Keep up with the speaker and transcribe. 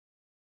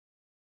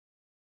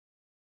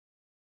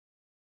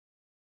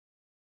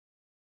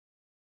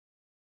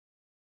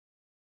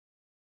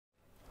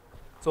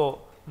So,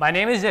 my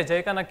name is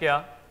Jay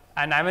Kanakia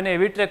and I am an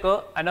AV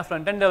tracker and a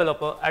front-end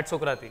developer at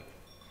Socrates.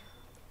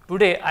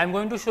 Today, I am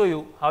going to show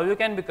you how you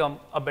can become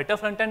a better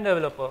front-end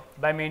developer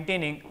by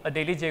maintaining a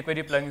daily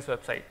jQuery plugins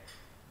website.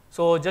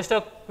 So, just a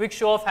quick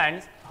show of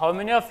hands, how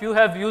many of you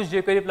have used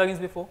jQuery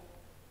plugins before?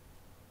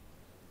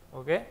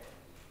 Okay,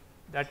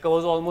 that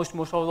covers almost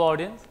most of the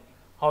audience.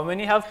 How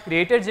many have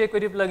created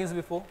jQuery plugins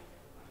before?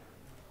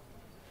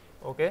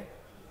 Okay,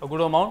 a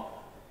good amount.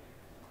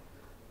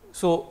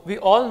 So, we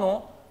all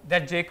know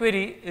that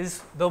jQuery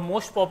is the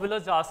most popular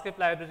JavaScript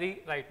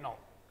library right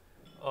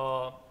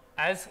now.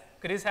 As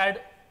Chris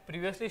had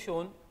previously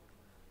shown,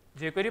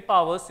 jQuery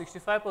powers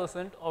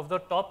 65% of the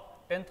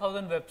top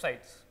 10,000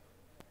 websites.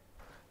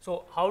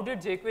 So, how did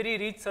jQuery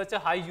reach such a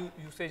high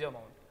usage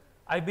amount?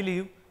 I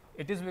believe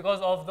it is because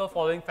of the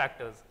following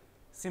factors.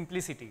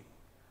 Simplicity.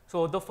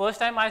 So, the first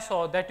time I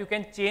saw that you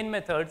can chain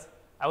methods,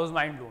 I was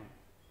mind blown.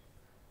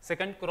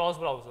 Second,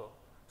 cross-browser.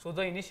 So,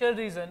 the initial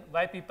reason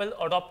why people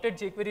adopted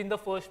jQuery in the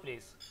first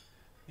place,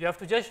 you have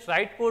to just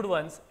write code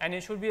once and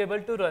it should be able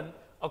to run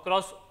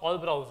across all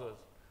browsers.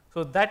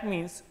 So, that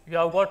means you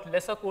have got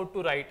lesser code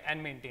to write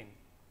and maintain.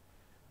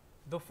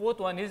 The fourth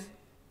one is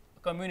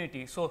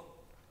community. So,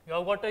 you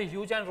have got a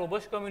huge and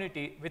robust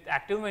community with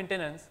active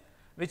maintenance,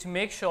 which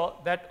makes sure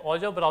that all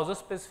your browser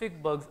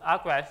specific bugs are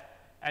quashed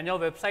and your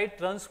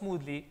website runs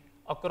smoothly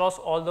across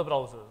all the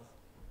browsers.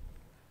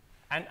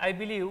 And I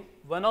believe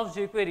one of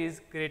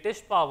jQuery's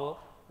greatest power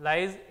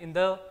lies in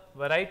the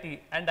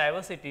variety and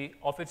diversity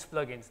of its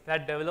plugins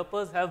that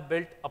developers have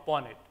built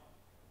upon it.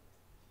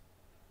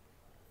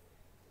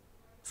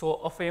 So,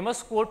 a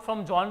famous quote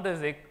from John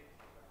Dresick,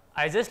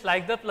 "I just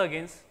like the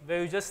plugins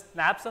where you just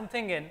snap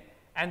something in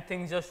and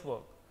things just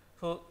work."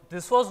 So,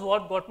 this was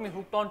what got me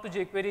hooked on to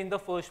jQuery in the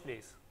first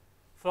place.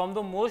 From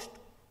the most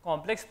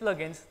complex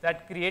plugins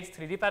that creates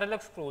 3D parallel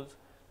scrolls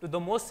to the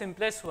most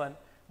simplest one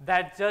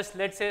that just,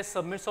 let's say,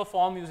 submits a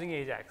form using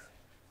Ajax.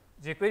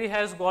 jQuery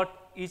has got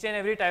each and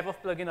every type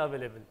of plugin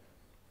available.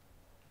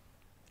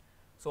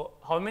 So,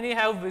 how many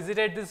have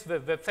visited this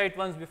website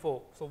once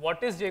before? So,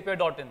 what is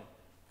jQuery.in?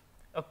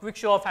 A quick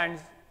show of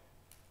hands.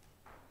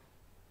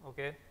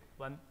 Okay,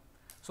 one.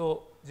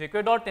 So,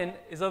 jQuery.in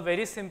is a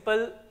very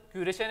simple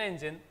curation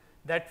engine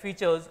that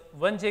features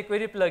one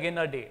jQuery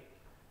plugin a day.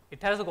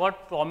 It has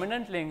got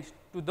prominent links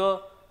to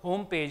the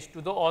home page,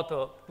 to the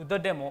author, to the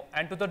demo,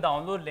 and to the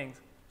download links,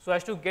 so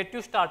as to get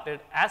you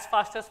started as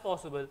fast as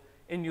possible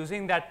in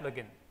using that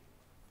plugin.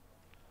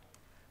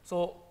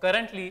 So,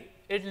 currently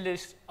it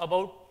lists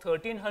about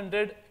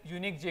 1300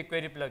 unique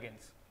jQuery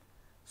plugins.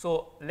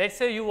 So, let's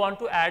say you want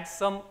to add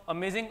some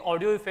amazing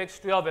audio effects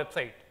to your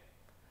website.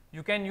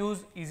 You can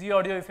use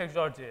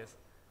easyaudioeffects.js.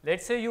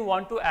 Let's say you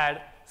want to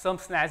add some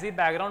snazzy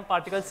background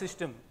particle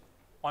system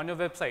on your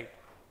website.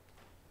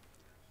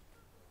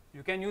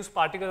 You can use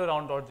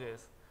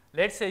particlearound.js.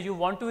 Let's say you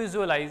want to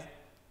visualize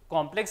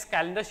complex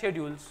calendar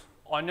schedules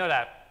on your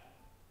app.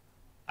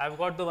 I've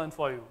got the one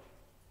for you,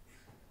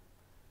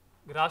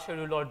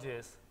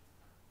 graphschedule.js.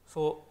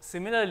 So,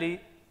 similarly,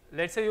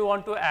 let's say you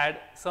want to add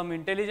some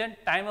intelligent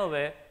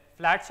time-aware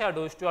flat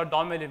shadows to your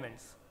DOM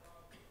elements.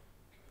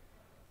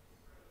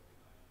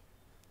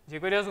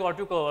 jQuery has got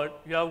you covered.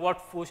 You have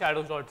got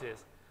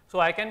shadows.js. So,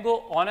 I can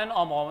go on and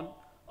on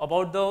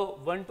about the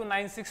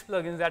 1296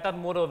 plugins that are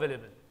more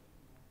available.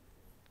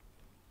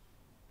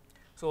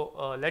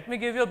 So, let me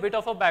give you a bit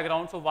of a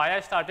background. So, why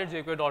I started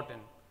jQuery.in.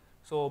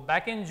 So,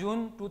 back in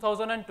June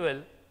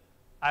 2012,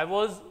 I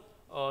was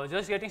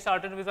just getting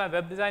started with my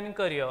web designing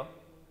career,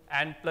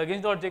 and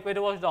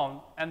plugins.jQuery was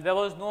down, and there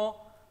was no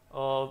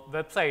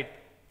website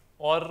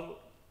or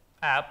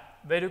app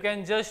where you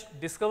can just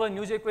discover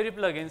new jQuery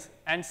plugins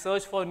and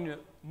search for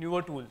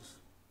newer tools.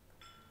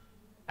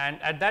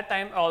 And at that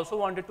time, I also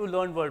wanted to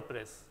learn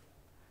WordPress.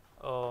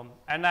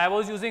 And I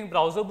was using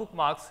browser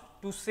bookmarks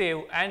to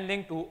save and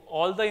link to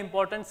all the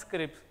important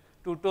scripts,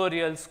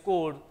 tutorials,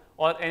 code,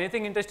 or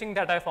anything interesting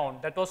that I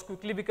found that was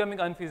quickly becoming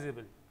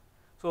unfeasible.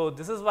 So,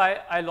 this is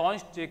why I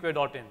launched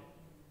jQuery.in.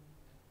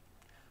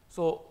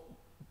 So,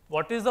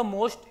 what is the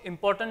most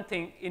important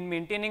thing in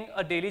maintaining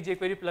a daily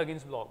jQuery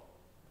plugins blog?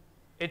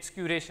 It's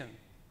curation.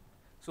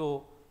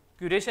 So,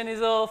 curation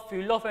is a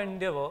field of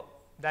endeavor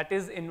that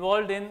is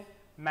involved in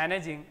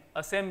managing,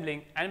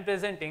 assembling, and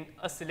presenting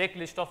a select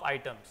list of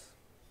items.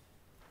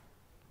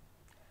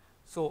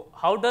 So,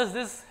 how does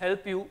this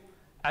help you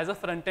as a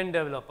front-end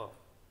developer?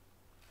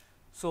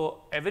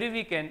 So, every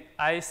weekend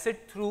I go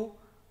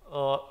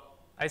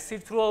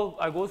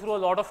through a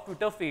lot of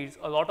Twitter feeds,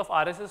 a lot of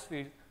RSS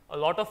feeds, a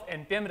lot of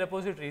NPM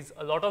repositories,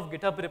 a lot of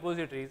GitHub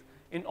repositories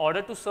in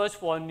order to search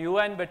for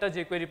newer and better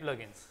jQuery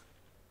plugins.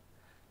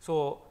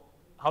 So,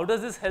 how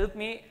does this help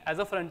me as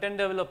a front-end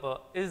developer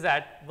is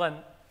that,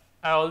 one,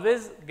 I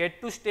always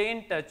get to stay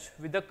in touch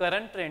with the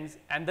current trends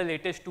and the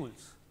latest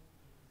tools.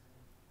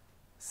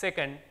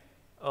 Second,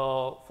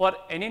 for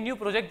any new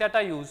project that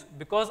I use,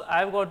 because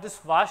I've got this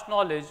vast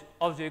knowledge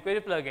of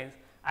jQuery plugins,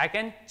 I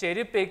can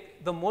cherry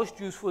pick the most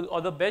useful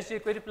or the best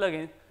jQuery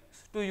plugins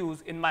to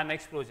use in my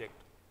next project.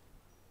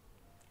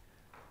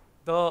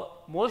 The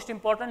most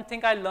important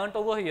thing I learned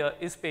over here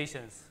is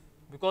patience,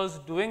 because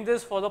doing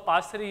this for the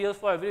past 3 years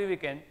for every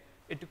weekend,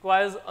 it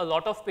requires a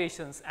lot of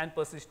patience and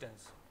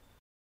persistence,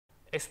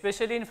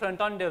 especially in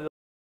front-end development.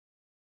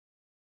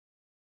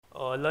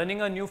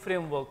 Learning a new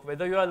framework,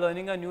 whether you are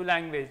learning a new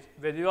language,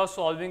 whether you are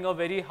solving a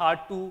very hard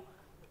to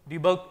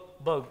debug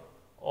bug,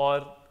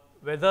 or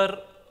whether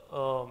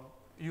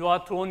you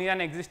are thrown in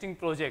an existing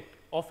project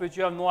of which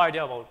you have no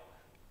idea about,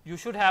 you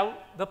should have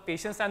the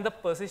patience and the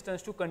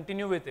persistence to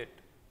continue with it.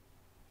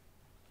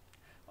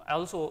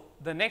 Also,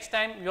 the next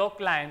time your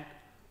client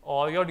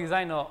or your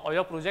designer or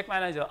your project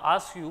manager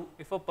asks you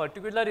if a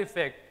particular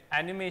effect,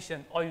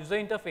 animation or user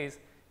interface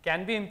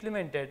can be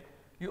implemented,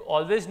 you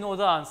always know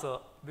the answer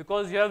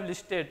because you have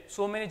listed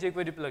so many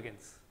jQuery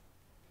plugins.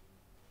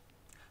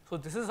 So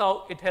this is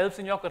how it helps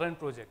in your current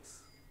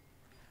projects.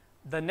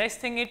 The next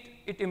thing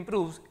it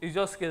improves is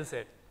your skill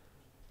set.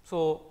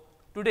 So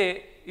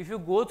today, if you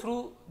go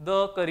through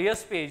the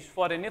careers page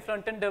for any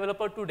front-end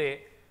developer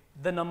today,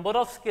 the number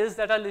of skills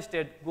that are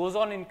listed goes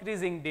on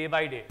increasing day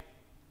by day.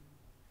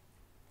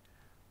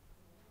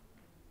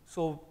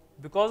 So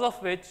because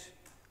of which,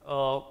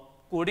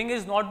 coding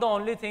is not the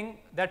only thing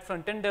that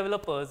front-end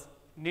developers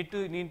need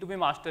to be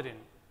mastered in.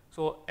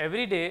 So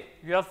every day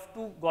you have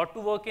got to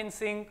work in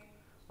sync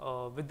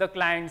with the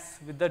clients,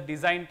 with the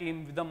design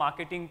team, with the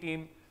marketing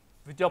team,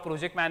 with your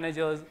project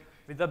managers,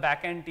 with the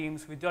backend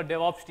teams, with your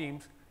DevOps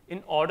teams,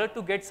 in order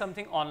to get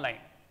something online.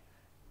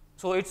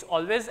 So it's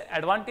always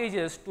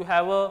advantageous to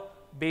have a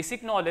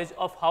basic knowledge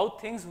of how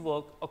things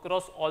work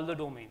across all the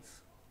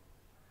domains.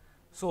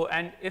 So,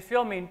 and if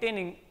you're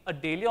maintaining a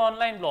daily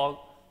online blog,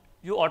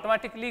 you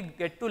automatically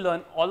get to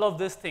learn all of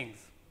these things,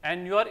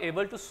 and you are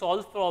able to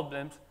solve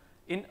problems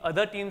in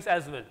other teams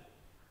as well.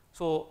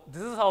 So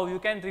this is how you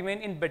can remain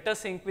in better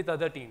sync with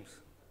other teams,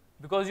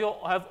 because you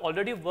have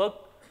already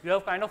worked, you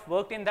have kind of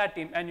worked in that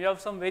team, and you have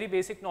some very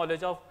basic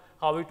knowledge of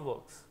how it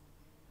works.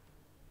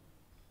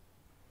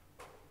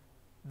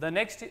 The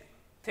next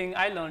thing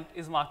I learned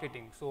is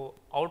marketing. So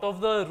out of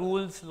the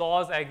rules,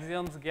 laws,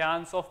 axioms,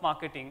 gyans of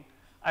marketing,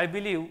 I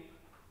believe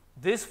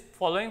these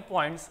following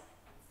points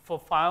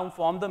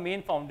form the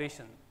main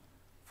foundation.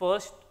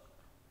 First,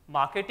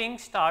 marketing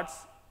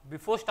starts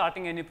before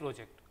starting any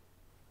project.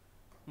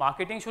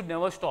 Marketing should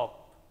never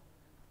stop,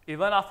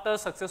 even after a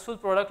successful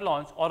product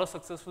launch or a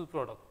successful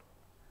product.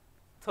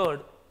 Third,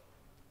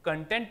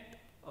 content,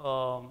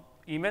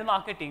 email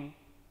marketing,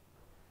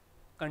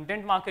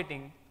 content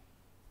marketing,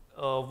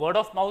 word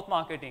of mouth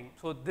marketing.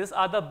 So these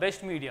are the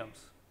best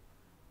mediums.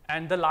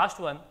 And the last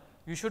one,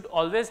 you should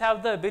always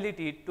have the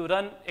ability to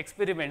run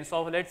experiments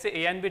of, let's say,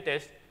 A and B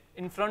test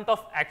in front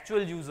of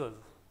actual users.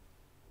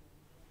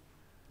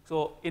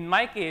 So in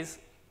my case,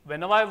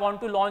 whenever I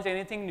want to launch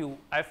anything new,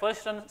 I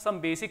first run some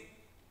basic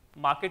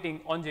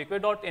marketing on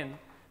jQuery.in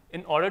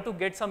in order to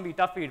get some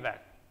beta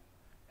feedback,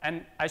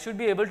 and I should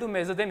be able to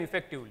measure them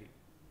effectively.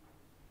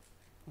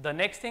 The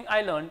next thing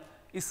I learned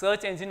is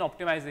search engine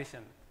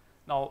optimization.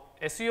 Now,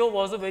 SEO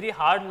was a very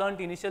hard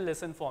learned initial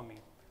lesson for me.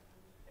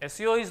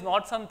 SEO is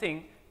not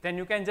something then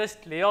you can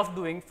just lay off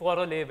doing for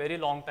a very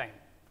long time.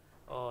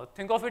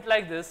 Think of it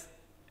like this: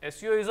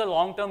 SEO is a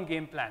long-term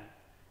game plan,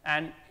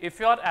 and if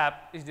your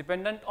app is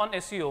dependent on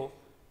SEO,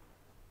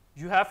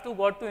 you have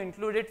to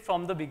include it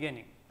from the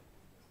beginning.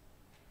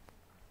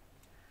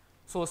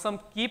 So some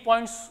key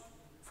points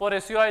for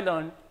SEO I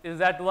learned is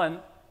that, one,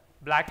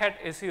 black hat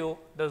SEO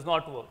does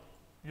not work.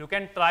 You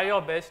can try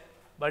your best,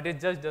 but it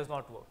just does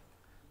not work.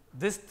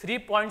 These 3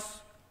 points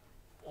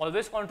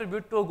always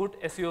contribute to a good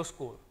SEO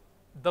score.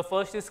 The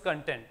first is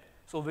content,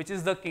 so which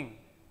is the king.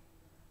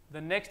 The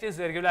next is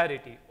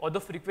regularity, or the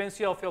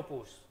frequency of your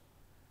posts.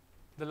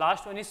 The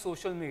last one is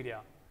social media.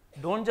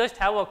 Don't just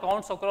have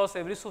accounts across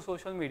every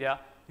social media.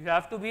 You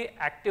have to be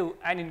active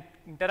and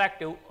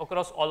interactive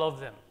across all of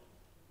them.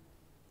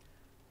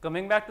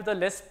 Coming back to the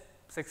less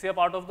sexier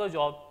part of the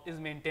job is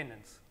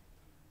maintenance.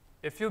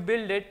 If you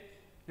build it,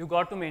 you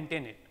got to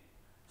maintain it.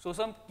 So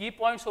some key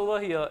points over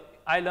here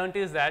I learned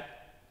is that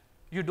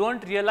you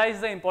don't realize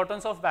the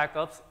importance of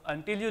backups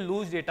until you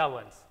lose data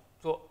once.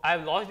 So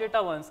I've lost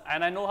data once,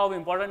 and I know how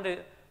important,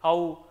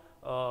 how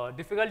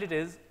difficult it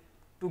is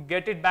to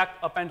get it back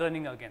up and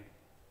running again.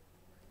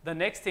 The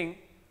next thing,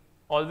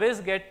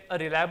 always get a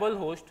reliable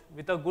host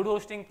with a good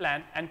hosting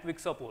plan and quick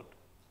support.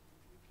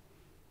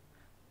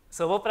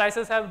 Server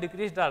prices have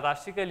decreased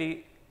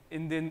drastically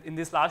in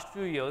these last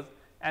few years,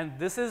 and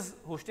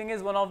hosting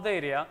is one of the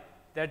area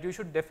that you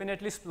should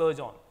definitely splurge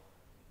on.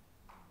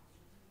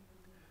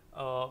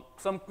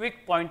 Some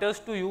quick pointers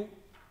to you: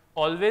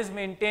 always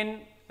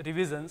maintain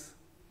revisions.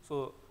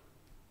 So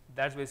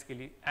that's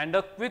basically, and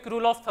a quick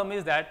rule of thumb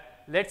is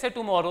that, let's say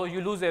tomorrow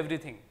you lose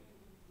everything.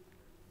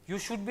 You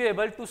should be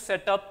able to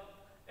set up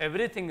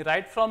everything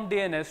right from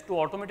DNS to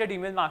automated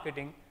email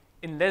marketing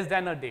in less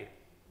than a day.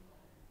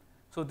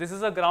 So this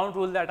is a ground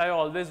rule that I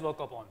always work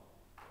upon.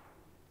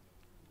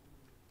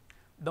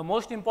 The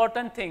most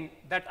important thing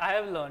that I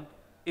have learned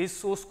is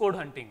source code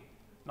hunting.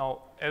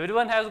 Now,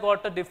 everyone has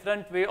got a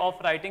different way of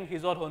writing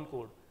his or her own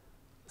code.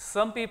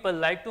 Some people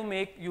like to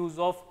make use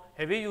of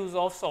heavy use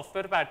of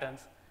software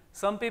patterns.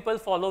 Some people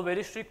follow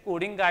very strict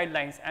coding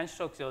guidelines and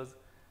structures.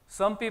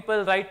 Some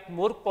people write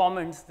more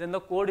comments than the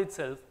code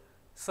itself.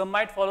 Some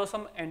might follow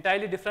some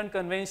entirely different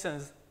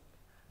conventions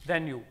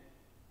than you.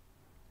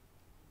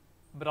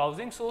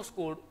 Browsing source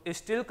code is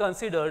still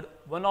considered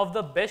one of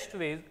the best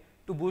ways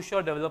to boost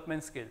your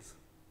development skills.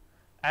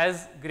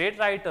 As great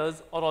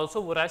writers or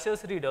also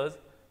voracious readers,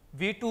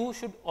 we too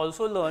should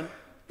also learn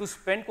to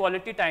spend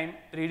quality time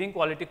reading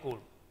quality code.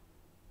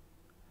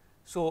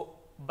 So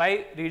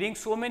by reading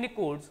so many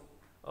codes,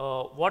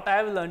 what I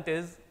have learned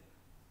is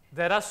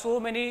there are so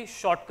many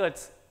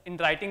shortcuts in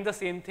writing the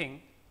same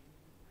thing.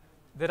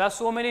 There are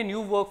so many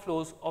new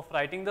workflows of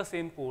writing the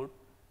same code.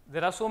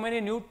 There are so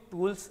many new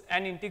tools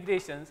and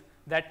integrations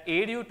that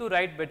aid you to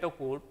write better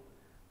code.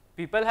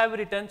 People have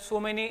written so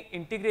many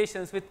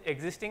integrations with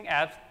existing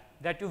apps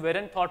that you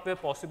weren't thought were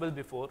possible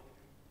before.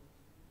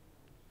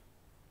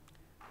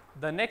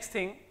 The next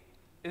thing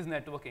is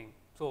networking.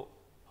 So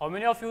how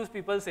many of you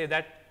people say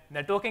that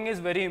networking is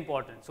very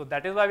important? So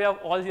that is why we are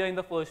all here in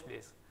the first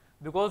place,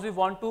 because we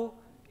want to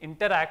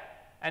interact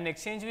and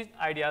exchange with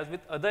ideas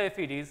with other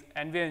FEDs,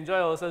 and we enjoy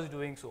ourselves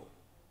doing so.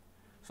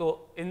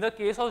 So in the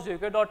case of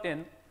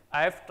jQuery.in,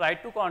 I have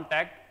tried to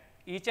contact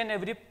each and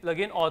every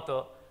plugin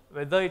author,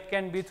 whether it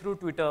can be through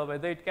Twitter,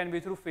 whether it can be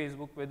through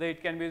Facebook, whether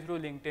it can be through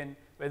LinkedIn,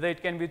 whether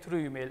it can be through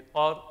email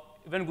or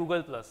even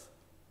Google+.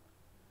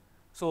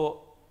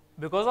 So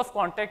because of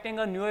contacting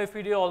a new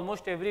FED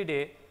almost every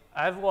day,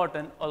 I have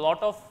gotten a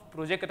lot of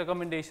project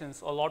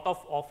recommendations, a lot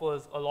of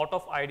offers, a lot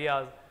of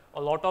ideas,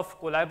 a lot of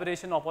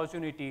collaboration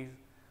opportunities,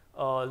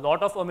 a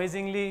lot of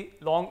amazingly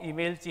long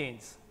email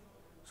chains.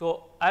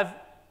 So I've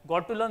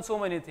got to learn so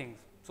many things.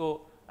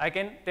 So I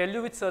can tell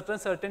you with certain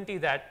certainty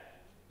that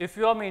if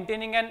you are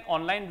maintaining an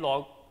online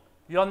blog,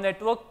 your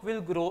network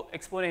will grow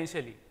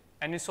exponentially.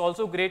 And it's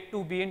also great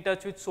to be in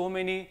touch with so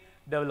many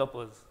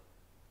developers.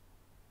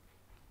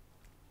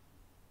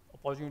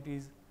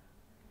 Opportunities.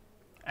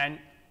 And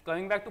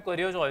coming back to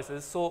career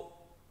choices, so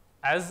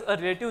as a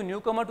relative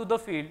newcomer to the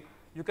field,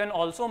 you can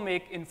also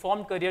make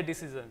informed career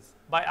decisions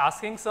by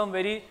asking some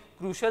very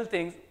crucial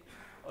things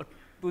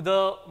to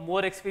the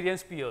more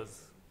experienced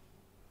peers.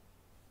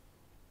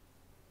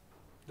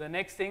 The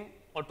next thing,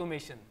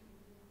 automation.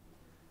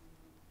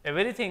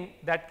 Everything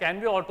that can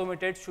be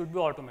automated should be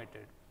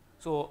automated.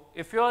 So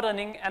if you are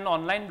running an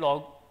online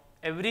blog,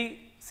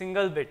 every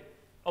single bit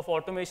of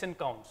automation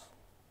counts.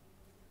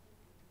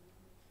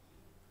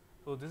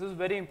 So this is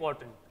very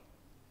important.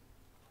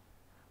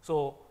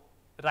 So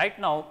right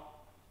now,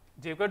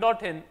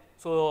 jQuery.in,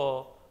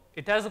 so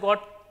it has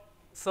got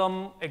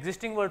some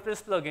existing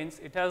WordPress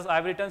plugins.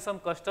 I've written some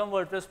custom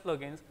WordPress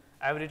plugins.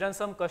 I've written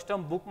some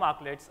custom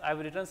bookmarklets. I've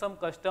written some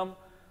custom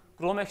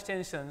Chrome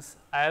extensions.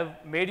 I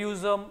have made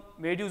use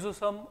of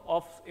some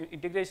of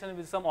integration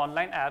with some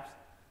online apps.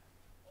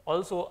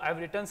 Also, I've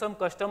written some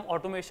custom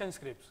automation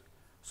scripts.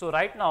 So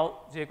right now,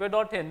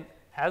 jQuery.in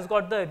has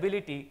got the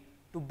ability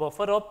to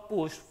buffer up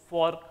push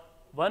for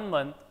 1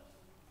 month,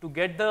 to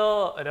get the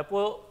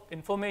repo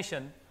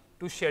information,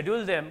 to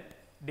schedule them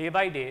day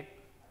by day,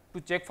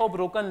 to check for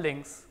broken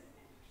links,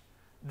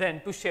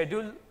 then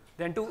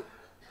to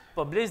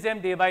publish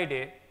them day by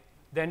day,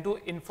 then to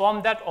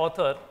inform that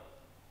author,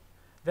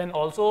 then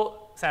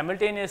also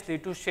simultaneously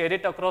to share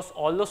it across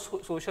all the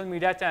social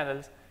media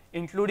channels,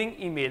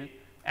 including email,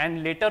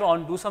 and later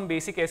on do some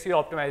basic SEO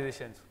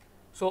optimizations.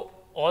 So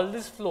all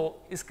this flow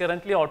is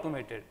currently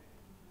automated.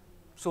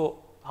 So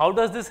how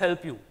does this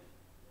help you?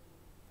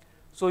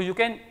 So you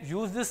can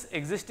use this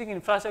existing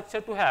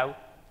infrastructure to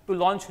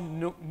launch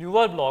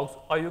newer blogs,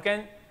 or you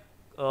can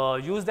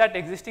use that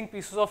existing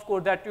pieces of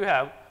code that you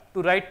have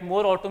to write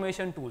more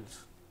automation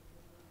tools.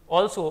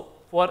 Also,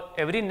 for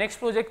every next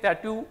project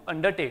that you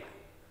undertake,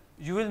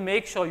 you will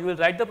make sure you will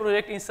write the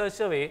project in such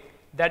a way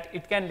that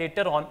it can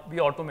later on be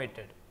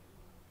automated.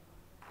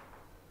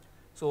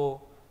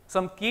 So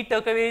some key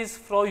takeaways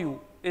for you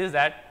is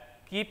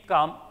that keep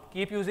calm,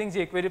 keep using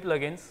jQuery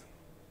plugins.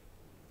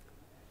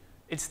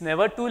 It's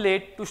never too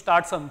late to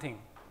start something.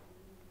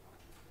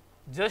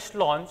 Just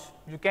launch,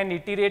 you can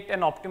iterate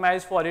and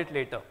optimize for it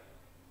later.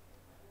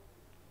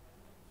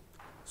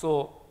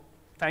 So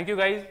thank you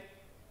guys.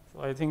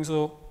 So I think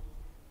so,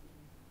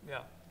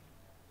 yeah.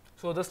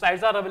 So the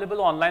slides are available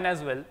online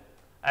as well.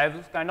 I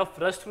have kind of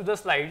rushed through the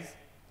slides,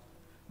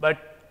 but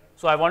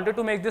so I wanted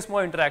to make this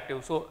more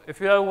interactive. So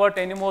if you have got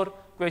any more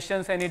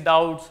questions, any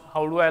doubts,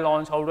 how do I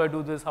launch, how do I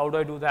do this, how do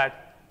I do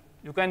that,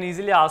 you can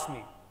easily ask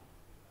me.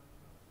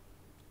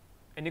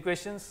 Any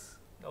questions,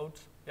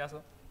 doubts? Yeah,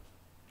 sir.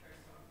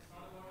 It's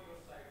not about your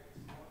site,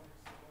 it's more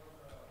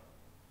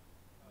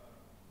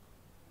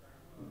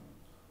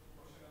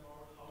question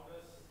about how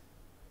does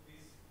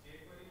this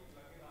jQuery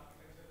plugin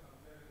architecture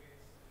compare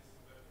against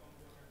this web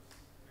components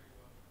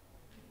framework?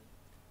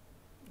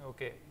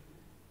 Okay.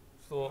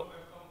 So,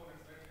 web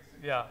components,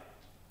 right? yeah.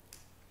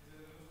 This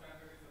is a new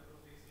standard in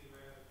WPC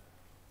where,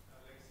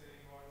 like say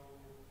you want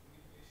to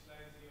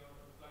initialize your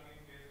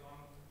plugin based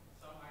on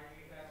some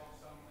ID tag of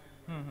some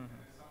element,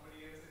 and if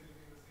somebody else is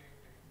using the same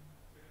thing,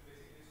 it will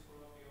basically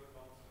screw up your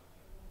DOM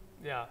structure.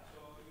 Yeah. So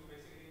you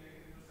basically make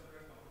it into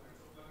separate components.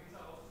 So plugins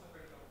are also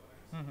separate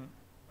components. Hmm.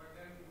 But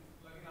then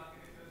plugin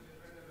architecture is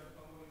different and web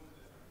components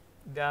is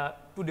different. They are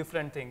two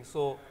different things.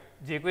 So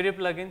Right. jQuery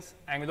plugins,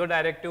 Angular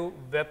directive,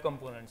 web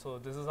component. So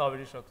this is how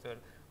it is structured.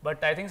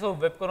 But I think so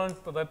web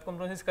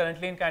components is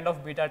currently in kind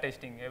of beta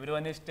testing.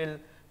 Everyone is still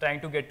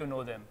trying to get to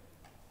know them.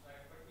 Right.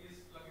 But is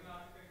plugin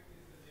architect,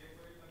 is the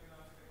jQuery plugin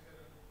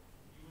architecture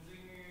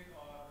using it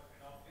or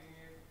adopting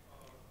it?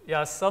 Or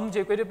Yeah, some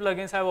jQuery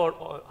plugins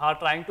are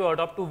trying to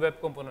adopt to web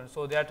components.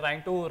 So they are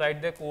trying to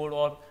write their code,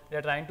 or they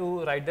are trying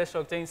to write their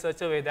structure in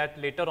such a way that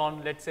later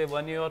on, let's say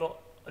 1 year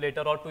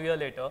later or 2 years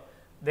later,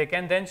 they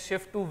can then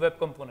shift to web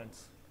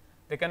components.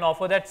 They can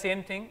offer that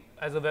same thing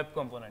as a web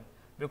component.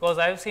 Because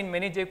I have seen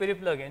many jQuery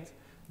plugins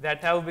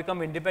that have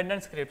become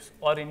independent scripts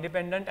or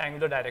independent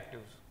Angular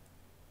directives.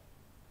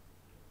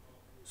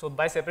 So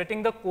by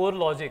separating the core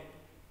logic,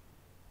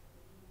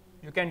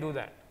 you can do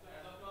that. so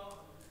as of now,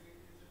 is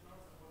it not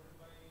supported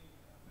by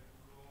like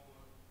Chrome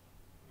or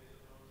major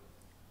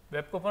browsers?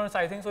 Web components,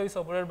 I think so, is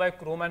supported by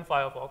Chrome and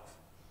Firefox.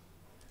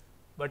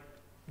 But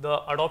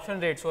the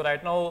adoption rate, so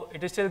right now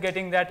it is still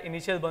getting that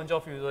initial bunch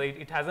of users.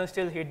 It hasn't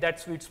still hit that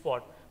sweet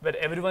spot where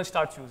everyone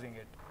starts using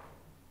it.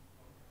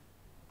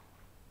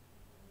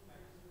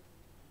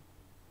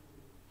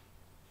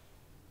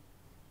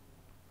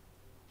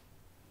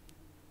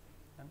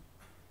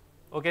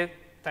 Okay,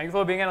 thank you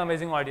for being an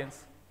amazing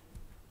audience.